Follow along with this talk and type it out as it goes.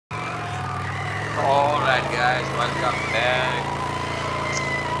guys, welcome back.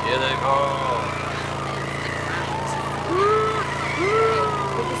 Here they go.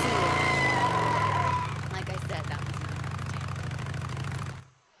 Good to see you. Like I said, that was not.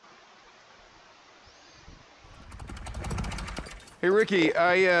 Hey Ricky,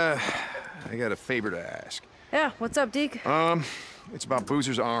 I got a favor to ask. Yeah, what's up, Deke? It's about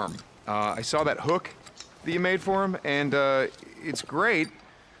Boozer's arm. I saw that hook that you made for him, and it's great,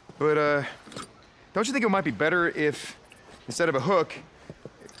 but don't you think it might be better if instead of a hook,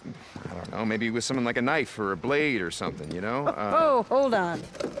 I don't know, maybe with something like a knife or a blade or something, you know? Oh, hold on.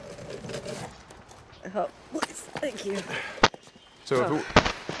 Oh, please, thank you. So if it,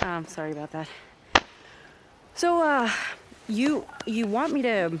 I'm sorry about that. So, you want me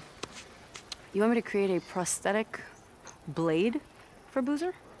to create a prosthetic blade for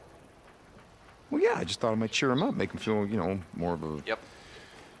Boozer? well, yeah, I just thought it might cheer him up, make him feel, you know, more of a... Yep.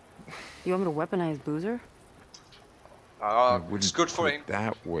 You want me to weaponize Boozer? It's good for him.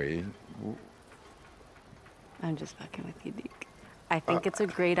 That way. I'm just fucking with you, Deke. I think it's a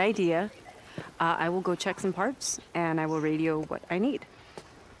great idea. I will go check some parts, and I will radio what I need.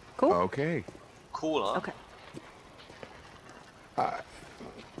 Cool? Okay. Cool, huh? Okay.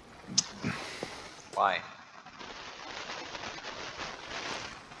 Why?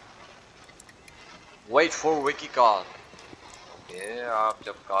 Wait for Wiki call. ये आप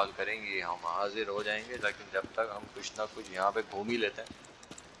जब call करेंगे हम हाजिर हो जाएंगे, लेकिन जब तक हम कुछ ना कुछ यहाँ पे घूम ही लेते हैं।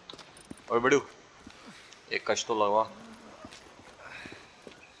 और बड़ू एक कश तो लगवा।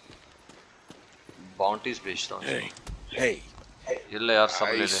 बाउंटीज भेजता हूँ। Hey. ये ले यार सब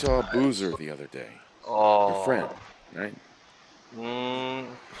ले ले। I saw Boozer the other day. Oh. Your friend, right?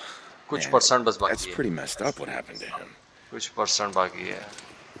 कुछ परसेंट बस That's बाकी है। pretty messed up what happened to him. कुछ परसेंट बाकी है।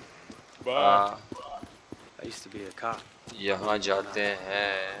 I used to be a cop. यहाँ जाते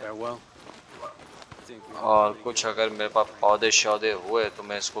हैं। Farewell. और कुछ अगर मेरे पास पौधे शौधे हुए तो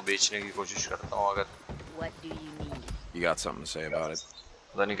मैं इसको बेचने की कोशिश करता हूँ अगर। What do you need? You got something to say about it?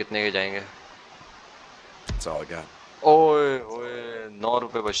 पता नहीं कितने के जाएंगे। That's all I got. ओए ओए 9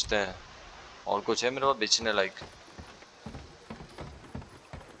 रुपए बचते हैं। और कुछ है मेरे पास बेचने लायक?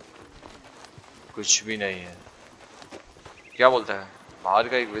 कुछ भी नहीं है। क्या बोलता है? बाहर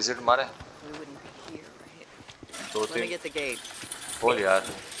का एक विजिट मारे? We wouldn't be here, right? दो Let me तीन। get the gate. बोल यार।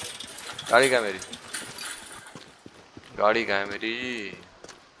 गाड़ी कहाँ है मेरी? गाड़ी कहाँ है मेरी?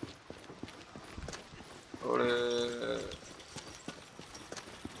 और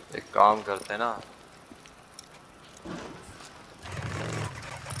एक काम करते हैं ना।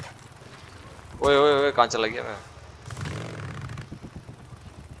 ओए ओए ओए कहाँ चला गया मैं?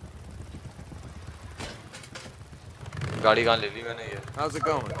 गाड़ी कहाँ ले ली मैंने ये? How's it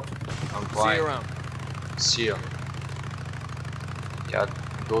going? I'm See fine. you around. See you. यार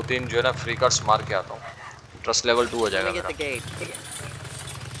 2-3 जो है ना फ्री कार्ड्स मार के आता हूँ। ट्रस्ट लेवल 2 हो Let जाएगा me get the मेरा। gate.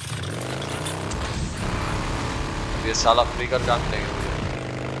 ये साला फ्री कार्ड कहाँ मिलेंगे मुझे?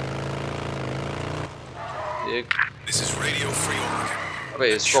 एक This is Radio Free Oregon. अबे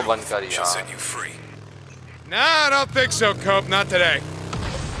इसको बंद कर Shall यार। set you free. No, I don't think so, Cope. Not today.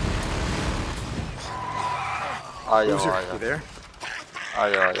 आ जाओ Boozer, आ you जाओ there? आ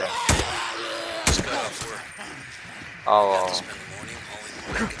जाओ आ जाओ। Just got off work. आओ आओ। Spend the morning hauling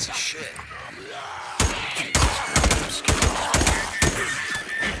blankets and shit.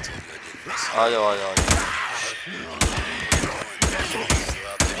 आ जाओ आ जाओ।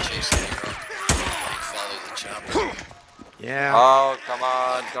 Yeah. आओ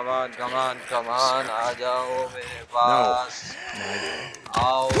कमान कमान कमान कमान आ जाओ मेरे पास।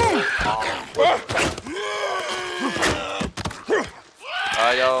 आओ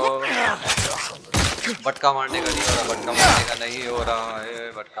आ जाओ। बटका मारने का नहीं हो रहा, बटका मारने का नहीं हो रहा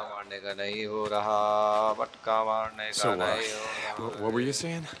है, बटका मारने का नहीं हो रहा, बटका मारने का नहीं हो रहा। What were you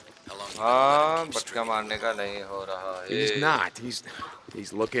saying? हाँ बटका मारने का नहीं हो रहा है। He's not.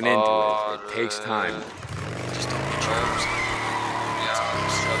 He's looking into it. It takes time.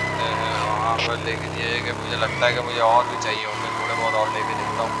 चलते हैं वहाँ पर, लेकिन ये है कि मुझे लगता है कि मुझे और भी चाहिए होंगे, थोड़े बहुत और लेके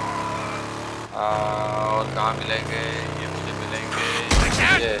देखता हूँ। और कहाँ मिलेंगे? ये मुझे मिलेंगे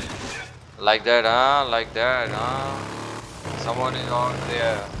ये like that, हाँ like that, हाँ। Someone is out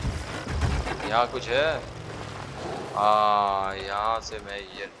there. यहाँ कुछ है? यहाँ से मैं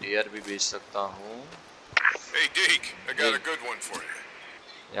ये डियर भी बेच सकता हूँ। Hey, Deke, I got a good one for you.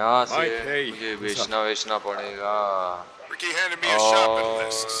 यहाँ से hey, मुझे बेचना पड़ेगा। Ricky handed me a shopping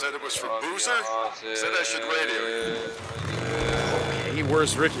list. Said it was for Boozer. Said I should radio you. Hey,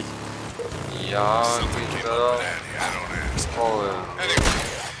 where's Ricky? यहाँ Something की came up तरफ। with Annie. I don't ask. ओए Anyway,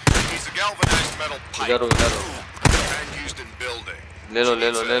 he's a galvanized metal pipe. इधर And used in building. ले लो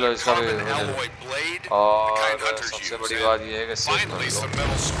इसका भी Carbon ले लो। alloy blade, the kind और hunters सबसे use, बड़ी and बात ये है कि सेव कर finally low. some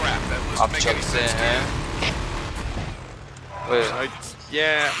metal scrap that अब doesn't make any चलते sense to हैं। you. ओए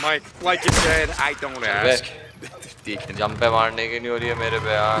Yeah, Mike, like you said, I don't ask. Deacon. Jump पे मारने की नहीं हो रही है मेरे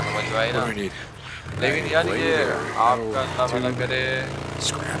पे यार, समझ में आई ना? What do I need? लेकिन यार ये आपका अल्लाह भला करे।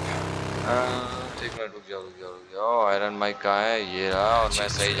 Scrap. एक मिनट रुक जाओ। आयरन माइक कहाँ है? ये रहा, और मैं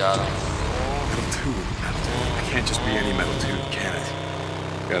सही जा रहा हूँ। Metal tube. It can't just be any metal tube, can it?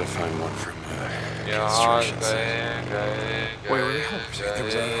 Gotta find one from यहाँ construction site. गए। Wait, where the hell was it? There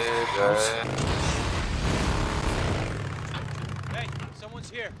was a house. Hey,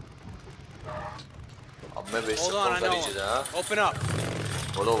 someone's here. अब मैं बेच Hold सकता on, हूँ I सारी know चीज़ें। him. Open up.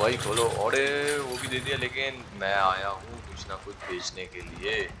 खोलो भाई खोलो। और वो भी दे दिया, लेकिन मैं आया हूँ कुछ ना कुछ बेचने के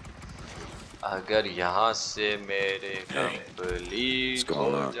लिए। अगर यहाँ से मेरे कंप्लीट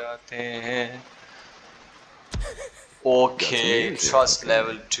हो जाते हैं। Okay, trust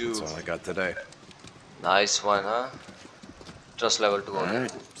level 2। That's all I got today. Nice one, हाँ। ट्रस्ट लेवल 2 हो गया।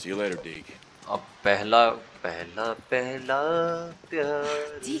 Alright, see you later, Deke. अब पहला प्यार।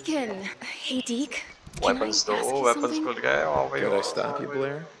 Deacon. Hey, Deke. Can I weapons ask तो you वेपन्स something? खुल गए। ओ भाई, Could I stop you,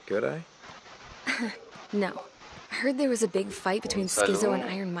 Blair? Could I? No. I heard there was a big fight between Skizzo and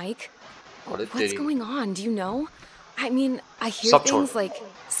Iron Mike. What's going on? Do you know? I mean, I hear सब छोड़। things like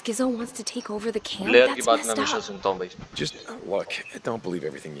Skizzo wants to take over the camp. Blair की That's बात मैं messed हमेशा up. सुनता हूँ भाई। Just look, don't believe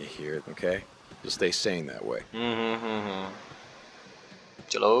everything you hear, okay? Just stay sane that way.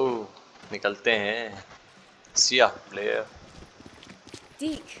 चलो निकलते हैं। Siya Blair.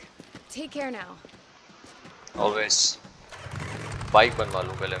 Deke, take care now. Always. Bike बनवा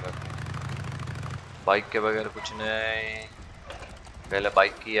लूँ पहले मैं। बाइक के बगैर कुछ नहीं। पहले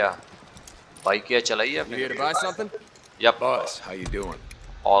बाइक किया चलाइए You अपने। here to buy something? Yep. Boss, how you doing?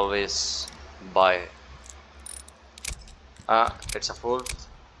 Always buy. It's a full.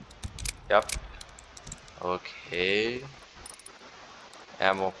 Yep. Okay.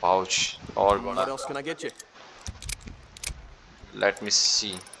 Ammo pouch. और What बड़ा। else can I get you? Let me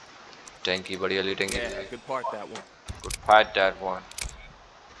see. टैंकी बड़ी वाली टैंकी। Yeah, good part that one. Good fight that one.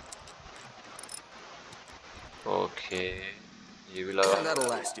 Okay. ये भी लगा। That'll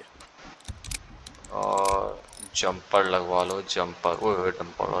last you. और जंपर लगवा लो, जंपर। ओए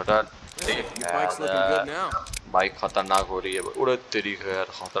जंपर हटा। Your bike's looking good now. Bike खतरनाक हो रही है। उड़े तेरी खैर,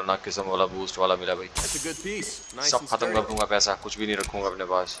 खतरनाक किस्म वाला बूस्ट वाला मिला भाई। That's a good piece. Nice सब and खत्म कर sturdy. दूंगा, पैसा कुछ भी नहीं रखूंगा अपने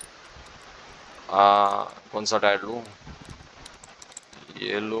पास। कौन सा टायर लूँ?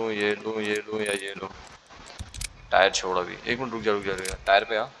 ये लूँ या ये लूँ? टायर छोड़ अभी। एक मिनट रुक जा। टायर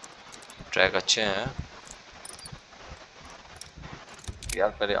पे आ। ट्रैक अच्छे हैं यार।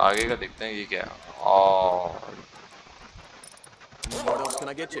 पहले आगे का देखते हैं ये क्या है। और What else can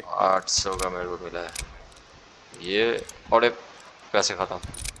I get you? 800 का मेरे को मिला है ये। और पैसे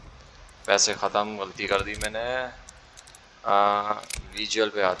ख़त्म। गलती कर दी मैंने। विजुअल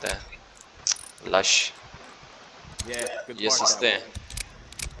पे आते हैं। लश। Yeah, good ये part सस्ते that हैं।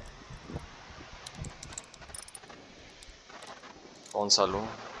 कौन सा लूँ?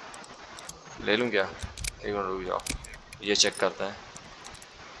 ले लूँ क्या? एक मिनट रुक जाओ, ये चेक करते हैं।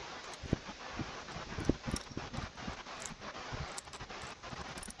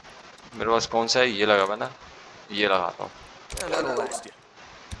 मेरे पास कौन सा है? ये लगा हुआ ना, ये लगाता हूँ। one. Yeah, that'll last you.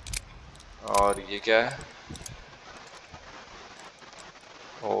 और ये क्या है?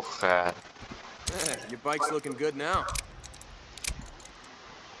 ओ खैर। Yeah, your bike's looking good now.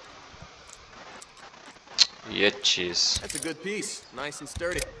 ये चीज़ That's a good piece. Nice and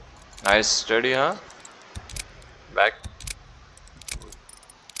sturdy. Nice study. हाँ, बैक।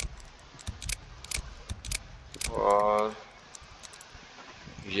 और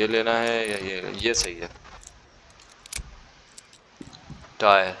ये लेना है या ये सही है।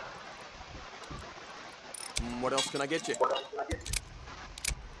 Tyre. What else can I get you?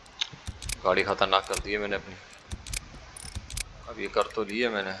 गाड़ी खतरनाक कर दी है मैंने अपनी। अब ये कर तो ली है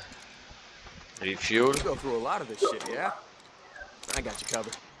मैंने। Refuel. You go through a lot of this shit, yeah? I got you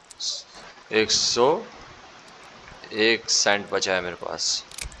covered. 101 Saint बचा है मेरे पास।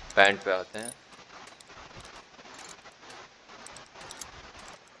 पैंट पे आते हैं।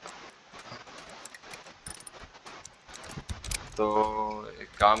 तो एक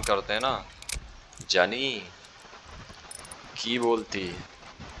काम करते हैं ना, जानी की बोलती।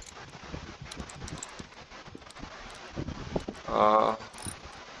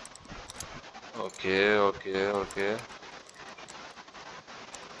 ओके।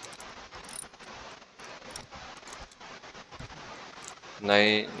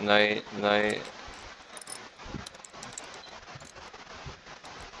 नहीं।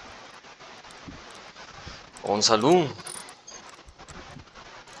 कौन सा लूं?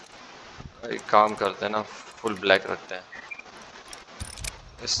 एक काम करते हैं ना, फुल ब्लैक रखते हैं।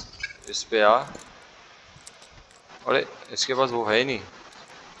 इस पे आ। अरे इसके पास वो है ही नहीं,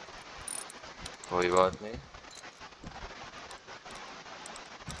 कोई बात नहीं।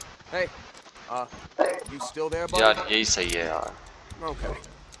 Hey, you still there, buddy? यार यही सही है यार, Okay.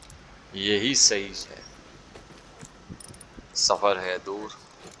 यही सही है। सफर है दूर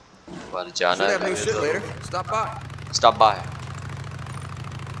पर जाना Should have new है shit जरूर। later. Stop by. Stop by.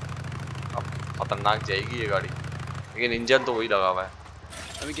 अब खतरनाक जाएगी ये गाड़ी, लेकिन इंजन तो वही लगा हुआ है।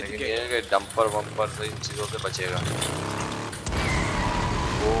 Let me get the लेकिन ये gate. है कि डंपर वंपर से इन चीज़ों से बचेगा।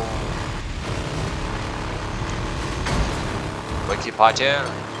 वो की पाँच है।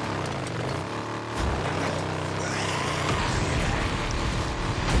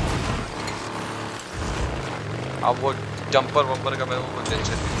 अब वो डंपर वंपर का मेरे को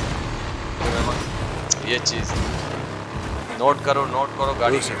टेंशन नहीं। ये चीज़ नोट करो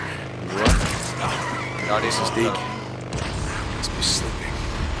गाड़ी की। गाड़ी This is नोट Deke. करो। Must be sleeping.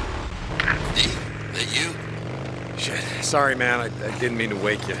 Deke, that you? Shit. Sorry, man. I didn't mean to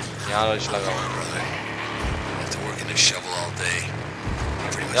wake you. यहाँ रश लगा हुआ है। Brother, I have to work in this shovel all day.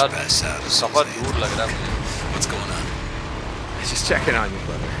 Pretty much यार pass out. as soon as suffer I- दूर लग रहा है मुझे। What's going on? Just checking on you,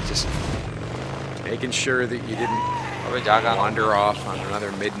 brother. Just making sure that you didn't अबे जागा रहा हूँ। wander off on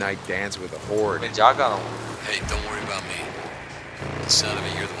another midnight dance with a horde. मैं जागा रहा हूँ। Hey, don't worry about me. The sound of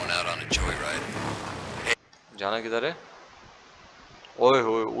it, you're the one out on a joyride. जाना किधर है? ओए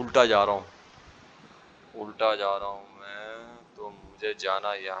होए उल्टा जा रहा हूँ, उल्टा जा रहा हूँ मैं। तो मुझे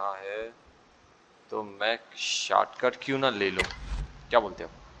जाना यहाँ है, तो मैं शॉर्टकट क्यों ना ले लूँ? क्या बोलते हो?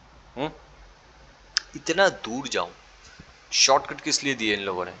 इतना दूर जाऊँ, शॉर्टकट किस लिए दिए इन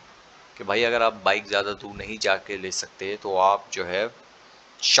लोगों ने? कि भाई अगर आप बाइक ज़्यादा दूर नहीं जाके ले सकते तो आप जो है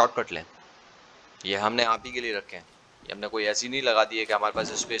शॉर्टकट लें। ये हमने आप ही के लिए रखे हैं, ये हमने कोई ऐसी नहीं लगा दी है कि हमारे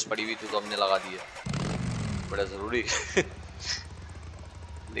पास स्पेस पड़ी हुई थी तो हमने लगा दी है, बड़ा ज़रूरी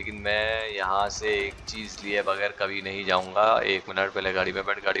लेकिन मैं यहाँ से एक चीज़ लिए बगैर कभी नहीं जाऊँगा। 1 मिनट पहले गाड़ी पे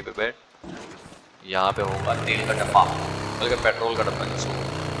बैठ। यहाँ पे होगा तेल का डब्बा, बल्कि पेट्रोल का डब्बा जिसको,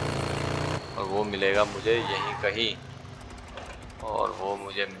 और वो मिलेगा मुझे यहीं कहीं। और वो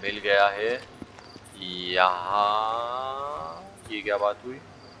मुझे मिल गया है यहाँ। ये क्या बात हुई?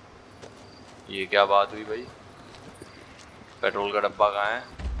 ये क्या बात हुई भाई? पेट्रोल का डब्बा कहाँ है?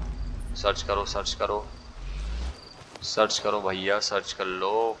 सर्च करो भैया, सर्च कर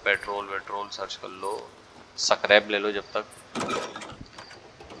लो। पेट्रोल सर्च कर लो। स्क्रैप ले लो, जब तक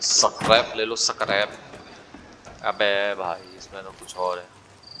स्क्रैप ले लो, स्क्रैप। अबे भाई इसमें तो कुछ और है,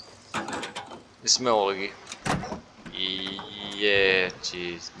 इसमें होगी ये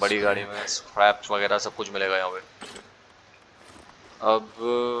चीज़। बड़ी गाड़ी में स्क्रैप्स वगैरह सब कुछ मिलेगा यहाँ पे। अब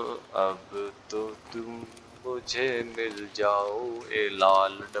तो तुम मुझे मिल जाओ ए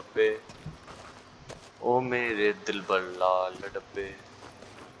लाल डब्बे, ओ मेरे दिल पर लाल डब्बे,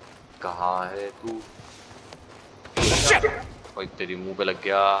 कहाँ है तू? भाई तेरी मुंह पे लग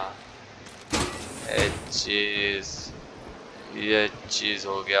गया। ये चीज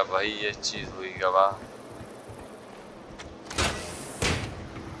हो गया भाई, ये चीज हुई गवा।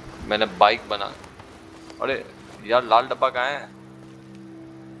 मैंने बाइक बना। अरे यार लाल डब्बा कहाँ है?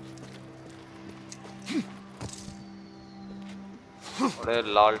 अरे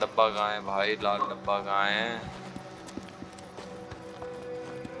लाल डब्बा कहाँ है भाई? लाल डब्बा कहाँ है?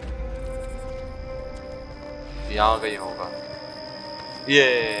 यहाँ कहीं होगा। ये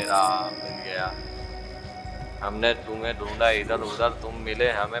रहा, मिल गया। हमने तुम्हें ढूंढा इधर उधर, तुम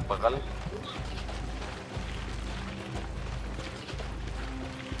मिले हमें पकड़।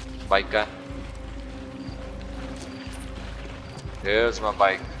 बाइक का? Here's my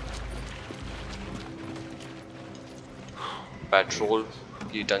bike. पेट्रोल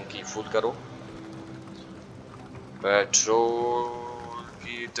की टंकी फुल करो। पेट्रोल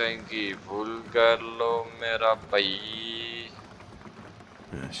की टंकी फुल कर लो मेरा भाई।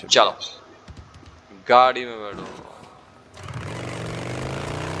 चलो गाड़ी में बैठो।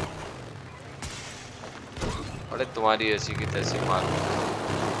 अरे तुम्हारी ऐसी की तैसी मारो।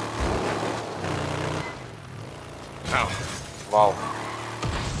 वाओ,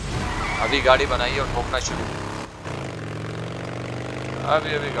 अभी गाड़ी बनाई और ठोकना शुरू।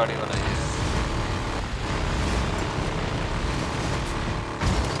 अभी गाड़ी बनाई है।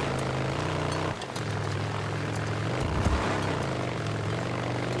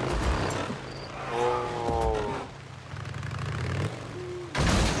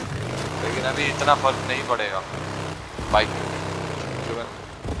 लेकिन अभी इतना फर्क नहीं पड़ेगा बाइक में।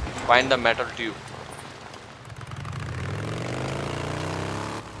 Find the metal tube,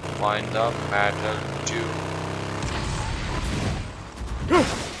 find the metal tube.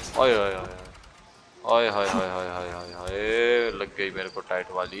 ओए ओए ओए ओए हाय हाय हाय हाय हाय हाय, लग गई मेरे को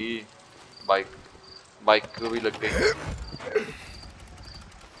टाइट वाली। बाइक को भी लग गई।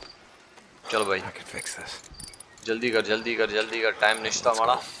 चलो भाई I can fix this. जल्दी कर, टाइम निश्ता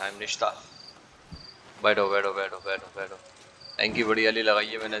हमारा, टाइम निश्ता। बैठो बैठो बैठो बैठो बैठो। टैंकी बड़ी वाली लगाई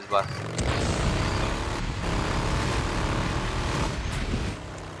है मैंने इस बार।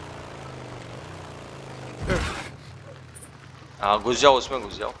 हाँ घुस जाओ उसमें,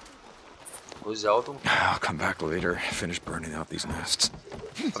 घुस जाओ तुम। I'll come back later, finish burning out these nests.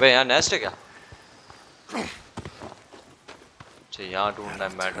 अबे यहाँ नेस्ट है क्या? अच्छा यहाँ ढूंढना है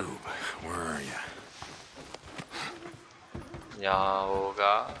मेटल। Where are you? यहाँ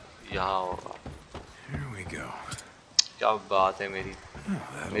होगा, यहाँ होगा। Here we go. क्या बात है मेरी,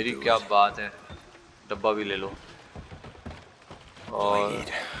 That'll मेरी do क्या it. बात है। डब्बा भी ले लो। और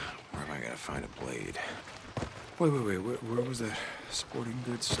Blade. Where am I gonna find a blade? Wait. Where was that sporting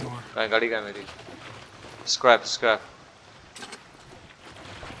goods store? कहाँ गाड़ी कहाँ है मेरी? स्क्रैप।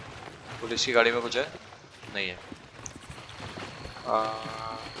 पुलिस की गाड़ी में कुछ है? नहीं है।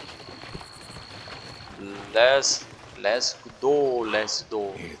 लेस दो।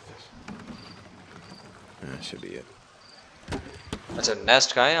 That should be it. अच्छा नेस्ट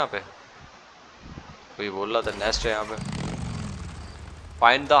कहाँ है यहाँ पे? कोई बोल रहा था नेस्ट है यहाँ पे।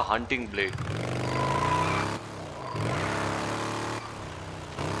 Find the hunting blade.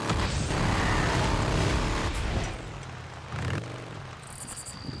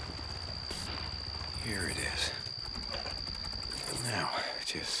 Here it is. Now,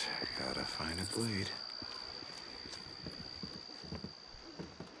 just gotta find a blade.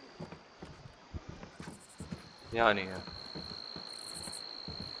 यहाँ नहीं है।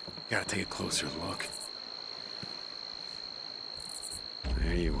 Gotta take a closer look.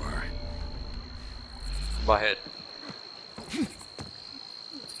 There you are. बाहर।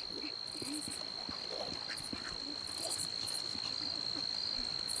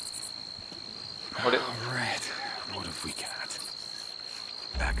 All right. What have we got?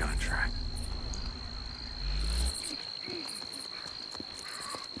 Back on track.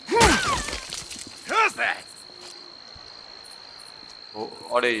 Who's that?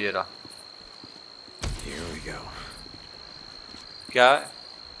 अरे ये रहा। Here we go. क्या है?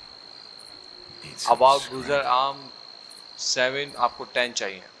 Need some about scrap. Bruiser arm 7। आपको 10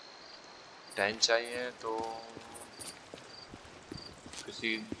 चाहिए। 10 चाहिए तो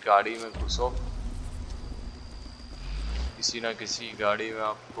किसी गाड़ी में घुसो, किसी ना किसी गाड़ी में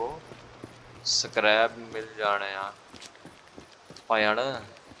आपको स्क्रैप मिल जाना यार। पायण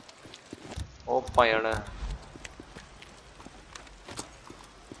ओ पायण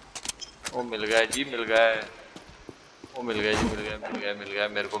ओ मिल गया जी, मिल गया। ओ मिल गया जी, मिल गया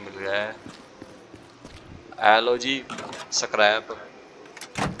मेरे को मिल गया है। हेलो जी स्क्रैप।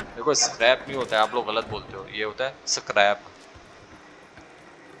 देखो स्क्रैप नहीं होता है, आप लोग गलत बोलते हो, ये होता है scrap.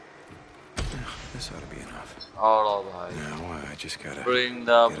 This ought to be enough. और भाई Now I just gotta bring the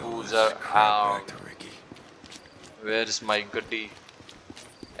get all this boozer crap out. back to Ricky. where is my ਗੱਡੀ?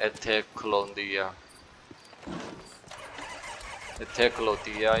 ਇੱਥੇ ਖਲੋਂਦੀ ਆ, ਇੱਥੇ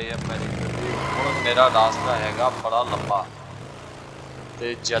ਖਲੋਤੀ ਆ ਇਹ ਮੇਰੀ ਗੱਡੀ। ਹੁਣ ਮੇਰਾ ਰਾਸਤਾ ਹੈਗਾ ਬੜਾ ਲੰਬਾ,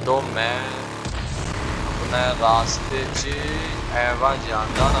 ਤੇ ਜਦੋਂ ਮੈਂ ਆਪਣੇ ਰਾਸਤੇ 'ਚ ਐਵਾਂ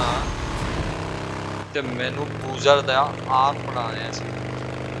ਜਾਂਦਾ ਨਾ ਤੇ ਮੈਨੂੰ ਬੂਜ਼ਰ ਦਾ ਆਰਮ ਬਣਾਉਣਾ ਸੀ।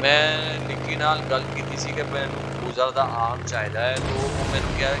 ਮੈਂ ਨਿੱਕੀ ਨਾਲ ਗੱਲ ਕੀਤੀ ਸੀ ਕਿ ਮੈਨੂੰ ਬੂਜ਼ਰ ਦਾ ਆਰਮ ਚਾਹੀਦਾ ਹੈ, तो ਉਹ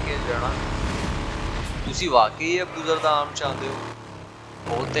ਮੈਨੂੰ ਕਿਹਾ ਕਿ ਜਣਾ ਤੁਸੀਂ ਵਾਕਈ ਇਹ ਬੂਜ਼ਰ ਦਾ ਆਰਮ ਚਾਹੁੰਦੇ ਹੋ?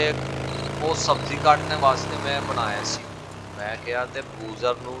 ਉਹ ਤੇ ਉਹ ਸਬਜ਼ੀ ਕਾਟਣੇ ਵਾਸਤੇ ਮੈਂ ਬਣਾਇਆ ਸੀ। ਮੈਂ ਕਿਹਾ ਤੇ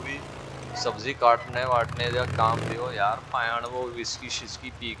ਬੂਜ਼ਰ ਨੂੰ ਵੀ ਸਬਜ਼ੀ ਕਾਟਣੇ ਵਾਟਣੇ ਦਾ ਕੰਮ ਦਿਓ ਯਾਰ। ਭਾਣ ਉਹ ਵਿਸਕੀ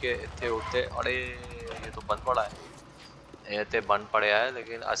शिस्की पी के ਇੱਥੇ ਉੱਥੇ। अरे ये तो बन पड़ा है, ये तो बन पड़िਆ है,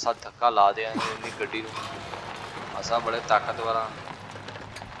 लेकिन ऐसा धक्का ला दिया इन्नी ਗੱਡੀ ਨੂੰ। ऐसा बड़े ताकतवर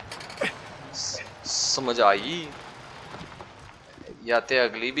समझ आई या ते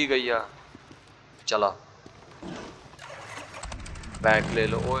अगली भी गई आ। चला बैग ले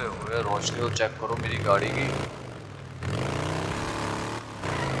लो। ओए ओए रोशनी को चेक करो मेरी गाड़ी की।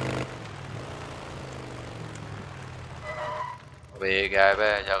 अबे ये गैप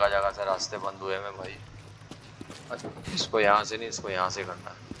है, जगह जगह से रास्ते बंद हुए हैं भाई। इसको यहाँ से नहीं, इसको यहाँ से करना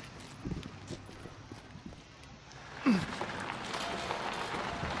है।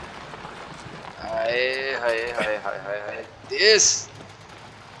 हाय हाय हाय हाय हाय हाय तेज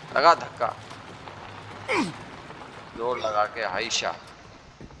लगा धक्का, जोर लगा के हाइशा।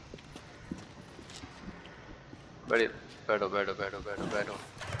 बड़े बैठो बैठो बैठो बैठो बैठो।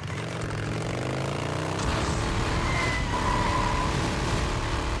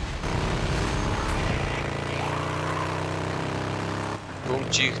 तुम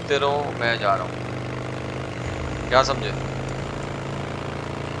चीखते रहो, मैं जा रहा हूँ, क्या समझे?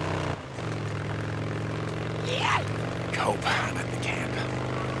 Cope, I'm at the camp.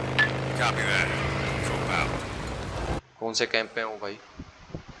 Copy that. Cope out. कौन से कैंप पे हूँ भाई?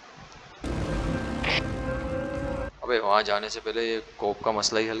 अबे वहाँ जाने से पहले ये कोप का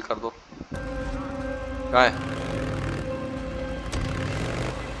मसला ही हल कर दो। कहाँ है?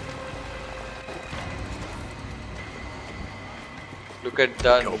 Look at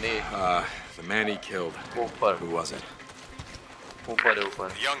the name. The man he killed. ऊपर, Who was it? ऊपर है ऊपर।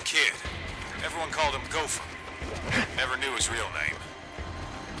 A young kid. Everyone called him Gopher. Never knew his real name.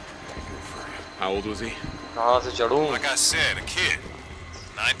 How old was he? कहाँ से चढ़ूं? Like I said, a kid.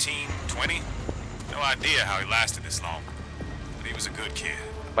 19, 20? No idea how he lasted this long. But he was a good kid.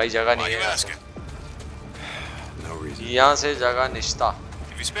 भाई जगह Why नहीं you है। asking? No reason. यहाँ से जगह निश्ता।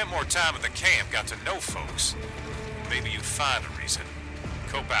 If you spent more time at the camp, got to know folks, maybe you'd find a reason.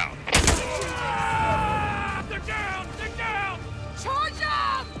 Cope out. They're down! They're down! Charge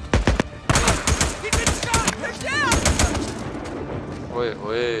them! He's been shot! They're down! ओए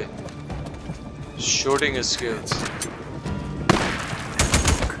ओए, shooting skills।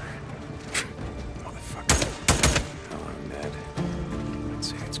 Motherfucker. Hell, I'm mad. I'd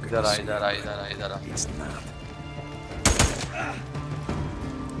say it's good इधर to uh see इधर you. आ इधर आ इधर आ। He's not.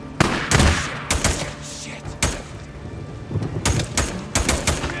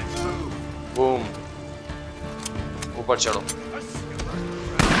 Boom, ऊपर चढ़ो।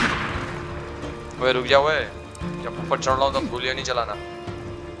 ओए रुक जा ओए, जब ऊपर चढ़ रहा हूँ तब गोलियां नहीं चलाना।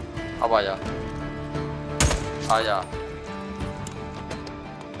 अब आजा, आजा।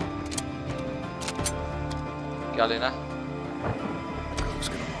 क्या लेना है?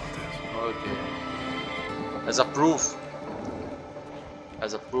 Okay, as a proof,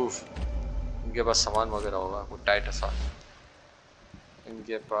 as a proof. इनके पास सामान वगैरह होगा, वो टाइट है साथ।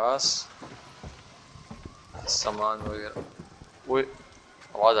 इनके पास सामान वगैरह। ओए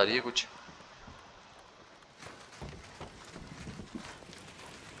आवाज आ रही है कुछ।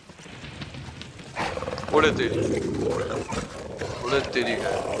 उड़े तेरी, उड़े तेरी।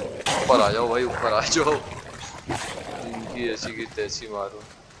 ऊपर आ जाओ भाई, ऊपर आ जाओ। इनकी ऐसी की तैसी मारो।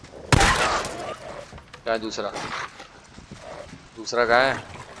 क्या है दूसरा? दूसरा कहाँ है?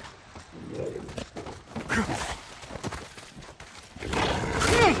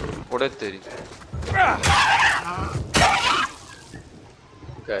 उड़े तेरी।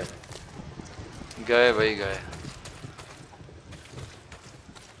 गए गए भाई गए।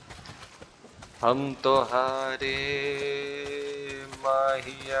 हम तो हारे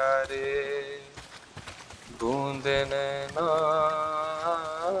माहिया रे, ढूंढे नैना,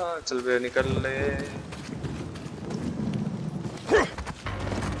 चल बे निकल ले।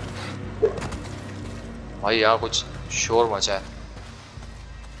 भाई यहाँ कुछ शोर मचा है।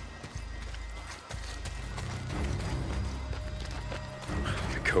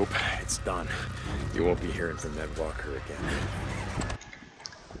 Cope, it's done. You won't be hearing from Ned Walker again.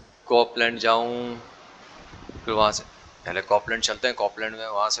 Copeland जाऊं, फिर वहाँ से पहले कॉपलैंड चलते हैं। कॉपलैंड में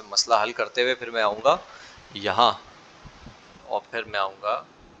वहाँ से मसला हल करते हुए फिर मैं आऊँगा यहाँ, और फिर मैं आऊँगा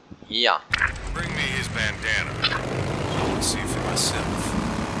यहाँ। Bring me his bandana. I'll see for myself.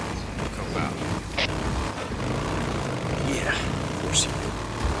 Cope out. Yeah, of course you do.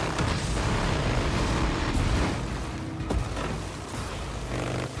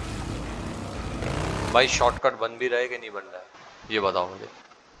 भाई शॉर्टकट बन भी रहा है कि नहीं बन रहा है, ये बताओ मुझे।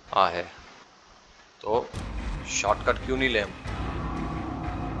 हाँ है, तो शॉर्टकट क्यों नहीं ले?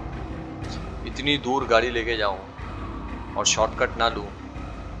 इतनी दूर गाड़ी लेके जाऊं और शॉर्टकट ना लूं,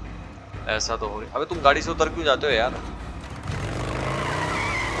 ऐसा तो हो गया। अबे तुम गाड़ी से उतर क्यों जाते हो यार?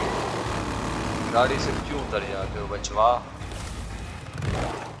 गाड़ी से क्यों उतर जाते हो बचवा?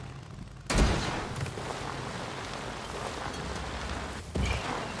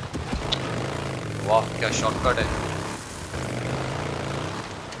 वाह क्या शॉर्टकट है।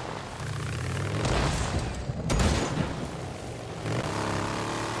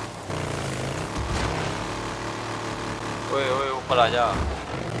 ओए ओए ऊपर आ जा।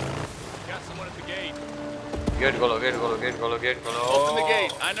 Got someone at the gate. Gate खोलो, गेट खोलो, गेट खोलो, गेट खोलो। Open the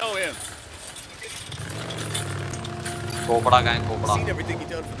gate. I know him. कोपड़ा का है, कोपड़ा। Seen everything he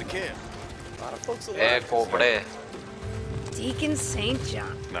done for the camp. A lot of folks A alive. कोपड़े। Deacon St.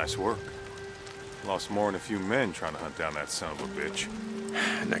 John. Nice work. Lost more than a few men trying to hunt down that son of a bitch.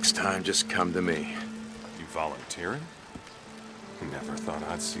 Next time, just come to me. You volunteering? Never thought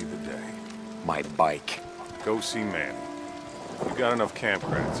I'd see the day. My bike. Go see Manny. You got enough camp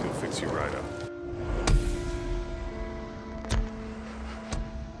credits, he'll fix you right up.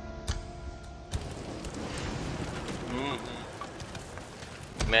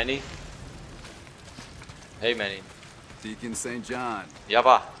 Manny. Hey Manny. Deacon St. John.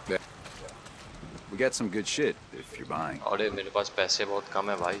 Yapa. We got some good shit if you're buying. अरे मेरे पास पैसे बहुत कम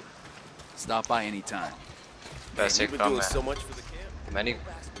है भाई. Stop by anytime. पैसे कम है. मैंने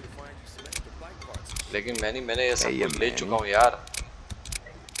लेकिन मैंने ये सब कुछ ले चुका हूँ यार.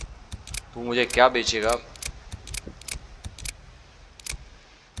 तू मुझे क्या बेचेगा?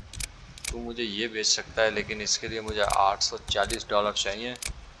 तू मुझे ये बेच सकता है लेकिन इसके लिए मुझे $840 चाहिए.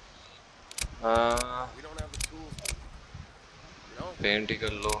 पेंट ही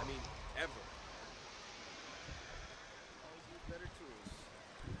कर लो.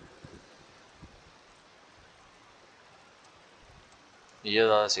 ये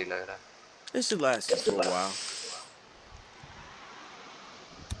ज़्यादा सही लग रहा है. This should last you for a while.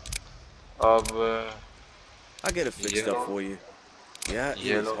 अब I get it fixed up for you. Yeah, it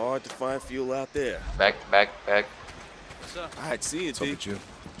is hard to find fuel out there. Back. Alright, see you, What's up with you?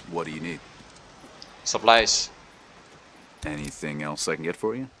 What do you need? Supplies. Anything else I can get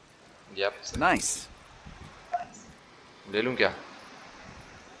for you? Yep. Nice. ले लूँ क्या?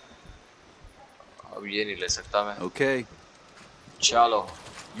 अब ये नहीं ले सकता मैं. Okay. चलो.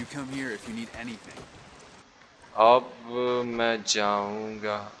 You come here if you need anything. अब मैं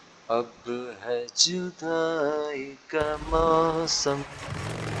जाऊँगा. अब है जुदाई का मौसम.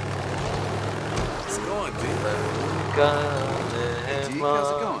 How's it going, dude? How's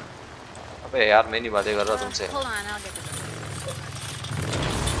it going? अबे यार मैं नहीं बातें कर रहा तुमसे. Hold on, I'll get this.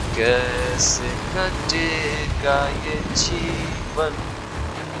 कैसे कटेगा ये जीवन?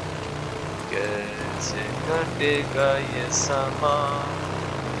 कैसे कटेगा ये समा?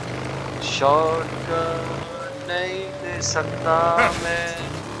 शॉर्टकट नहीं ले सकता मैं.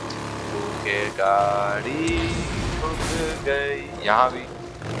 के गाड़ी रुक गई. यहाँ भी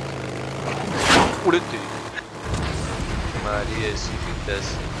उड़ती हमारी ऐसी की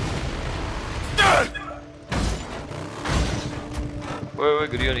तैसी. ओए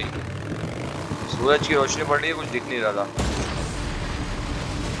गिरियो नहीं. सूरज की रोशनी पड़ रही है, कुछ दिख नहीं रहा था.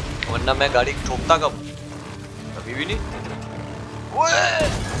 वरना मैं गाड़ी ठोकता कब? कभी भी नहीं. ओए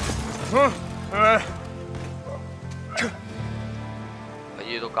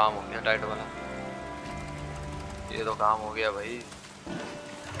ये तो काम हो गया टाइट वाला. ये तो काम हो गया भाई.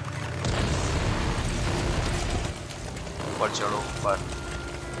 ऊपर चढ़ो ऊपर.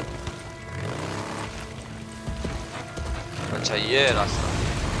 अच्छा ये रास्ता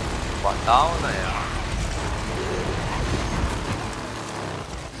बताओ ना यार.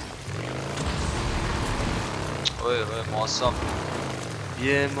 ओए मौसम.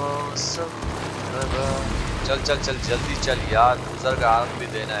 ये मौसम. चल जल्दी चल यार. गुजर का आग भी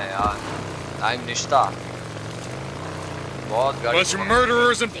देना है यार. टाइम निश्ता. बहुत गाड़ी. Bunch of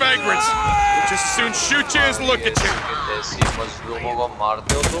murderers and vagrants. We'll just as soon shoot you as look at you. ऐसी मजलूमों को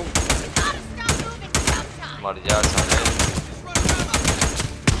मारते हो तुम. मर जा साले.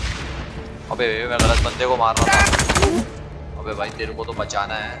 अबे मैं गलत बंदे को मार रहा था. अबे भाई तेरे को तो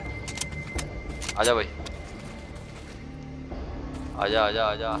बचाना है. आजा भाई.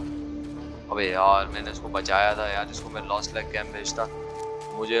 आजा. अबे यार मैंने इसको बचाया था यार. इसको मैं लॉस्ट लेग कैंप भेजता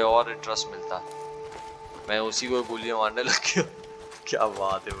मुझे और इंटरेस्ट मिलता. मैं उसी को गोलियां मारने लग गया. क्या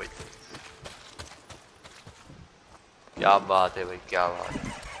बात है भाई. क्या बात है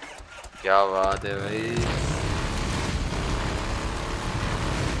भाई.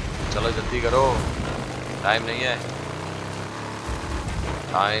 चलो जल्दी करो. टाइम नहीं है.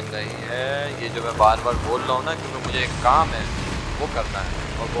 ये जो मैं बार बार बोल रहा हूँ ना क्योंकि मुझे एक काम है वो करना है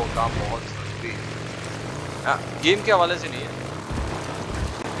और वो काम बहुत जरूरी है. गेम के हवाले से नहीं है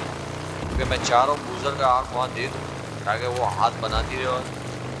क्योंकि मैं चाह रहा हूँ बूजर का आँख वहाँ दे दूँ ताकि वो हाथ बनाती रहे और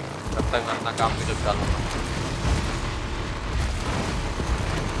तब तक मैं अपना काम भी निपटा लूँगा.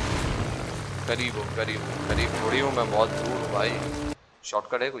 करीब थोड़ी हूँ मैं. बहुत दूर हूँ भाई.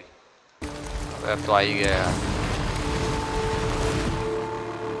 शॉर्टकट है कोई? अब तो आ ही गया यार.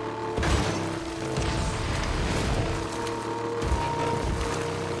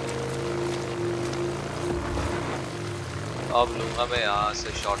 अब लूंगा मैं यहाँ से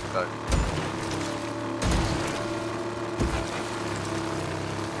शॉर्टकट.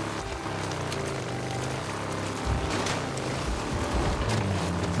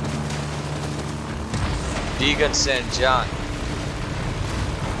 Deacon St. John.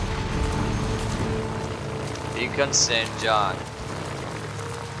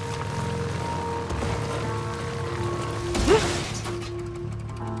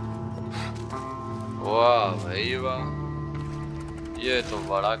 वाह भाई वाह. ये तो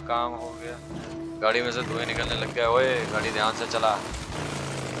बड़ा काम हो गया. गाड़ी में से धुएं निकलने लग गया. ओए गाड़ी ध्यान से चला.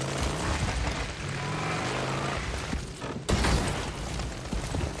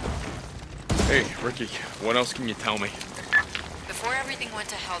 Hey, Ricky, what else can you tell me? Before everything went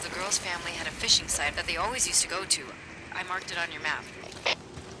to hell, the girl's family had a fishing site that they always used to go to. I marked it on your map.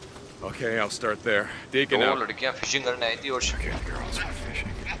 Okay, I'll start there. Deacon out. लड़कियां fishing करने आई थी और Girls were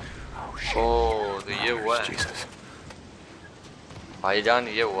fishing. Oh shit. ओह तो ये हुआ है Jesus. भाईजान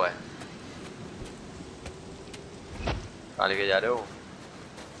ये हुआ है कहाँ लेके जा रहे हो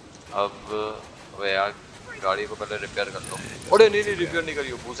अब वे यार गाड़ी को पहले रिपेयर कर लो अरे नहीं नहीं रिपेयर नहीं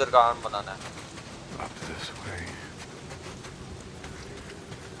करियो बूजर का आर्म बनाना है Up this way.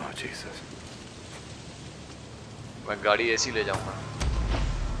 Oh Jesus. मैं गाड़ी ऐसी ले जाऊंगा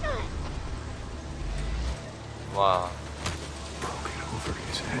वाह Broken over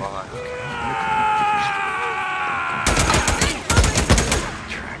his head. वाह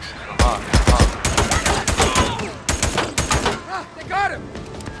Tracks. हाँ हाँ They got him!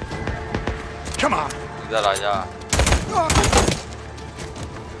 Come on! इधर आ जा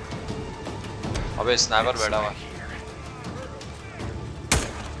अबे स्नाइपर बैठा हुआ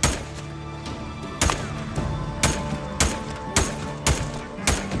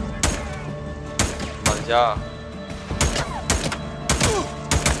मर जा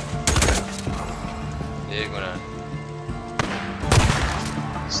एक मिनट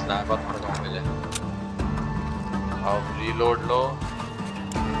स्नाइपर मर गया मिले अब रीलोड लो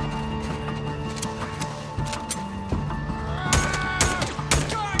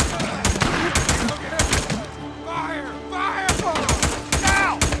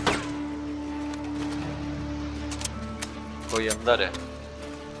कोई अंदर है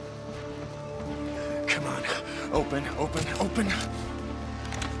Come on. Open, open, open.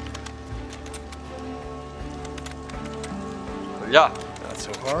 खुल जा Not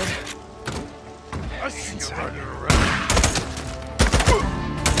so hard. Inside.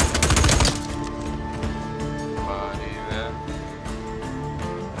 पानी में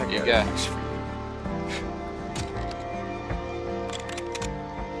I ये got क्या it. है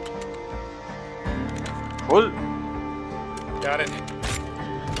खुल Got it.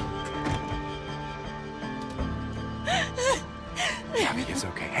 Abby, it's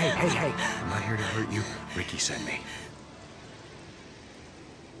okay. Hey, hey, hey. I'm not here to hurt you. Ricky sent me.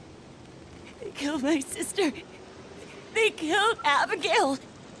 They killed my sister. They killed Abigail.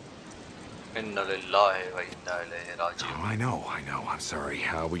 इन्ना लिल्लाहि व इन्ना इलैहि Oh, राजिऊन I know. I'm sorry.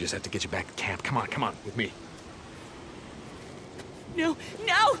 We just have to get you back to camp. Come on, with me. No.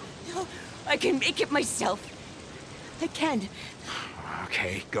 I can make it myself. I can.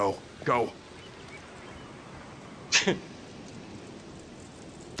 Okay, go.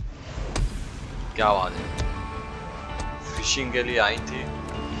 क्या बात है fishing के लिए आई थी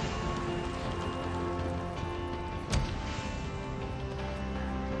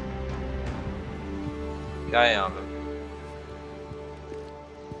क्या है यहाँ पे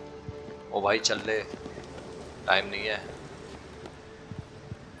ओ भाई चल ले टाइम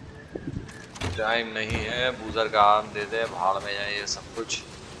नहीं है बूजर का आर्म दे दे भाड़ में जाए ये सब कुछ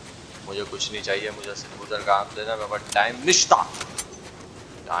मुझे कुछ नहीं चाहिए मुझे सिर्फ बूजर का आर्म देना मेरे पास टाइम निश्ता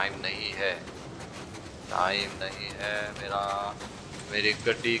टाइम नहीं है मेरी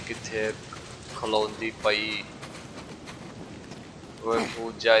गड्डी किथे खलोंदी पई वो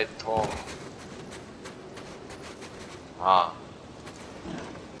पूछ जाए तो हाँ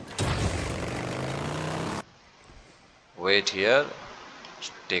wait here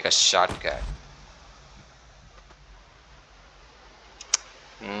take a shortcut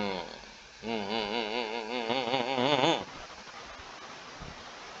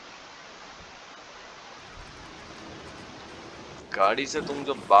गाड़ी से तुम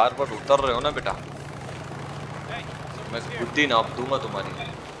जो बार बार उतर रहे हो ना बेटा मैं बुद्धि नाप दूंगा तुम्हारी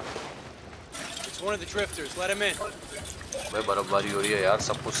भाई बर्फबारी हो रही है यार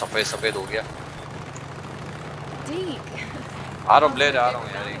सब कुछ सफेद सफेद हो गया आ रहा हूँ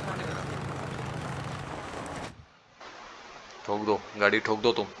यार एक मिनट ठोक दो गाड़ी ठोक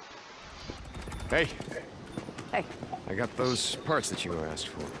दो तुम Hey. Hey. I got those parts that you asked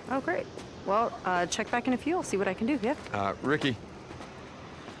for. Oh, great. Well, check back in a few. I'll see what I can do, yeah? Ricky.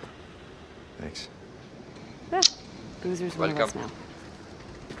 Thanks. Yeah. Boozer's one of us now.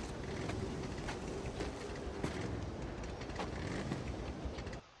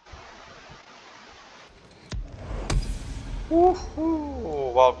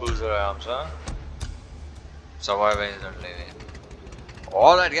 Wow, Boozer arms, huh? Surviving and living.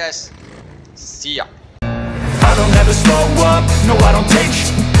 Alright guys, see ya. I don't ever slow up, no I don't take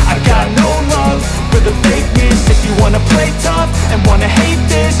sh**. I got no love for the fakeness. If you wanna play tough and wanna hate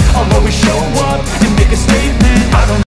this, I'll always show up and make a statement. I don't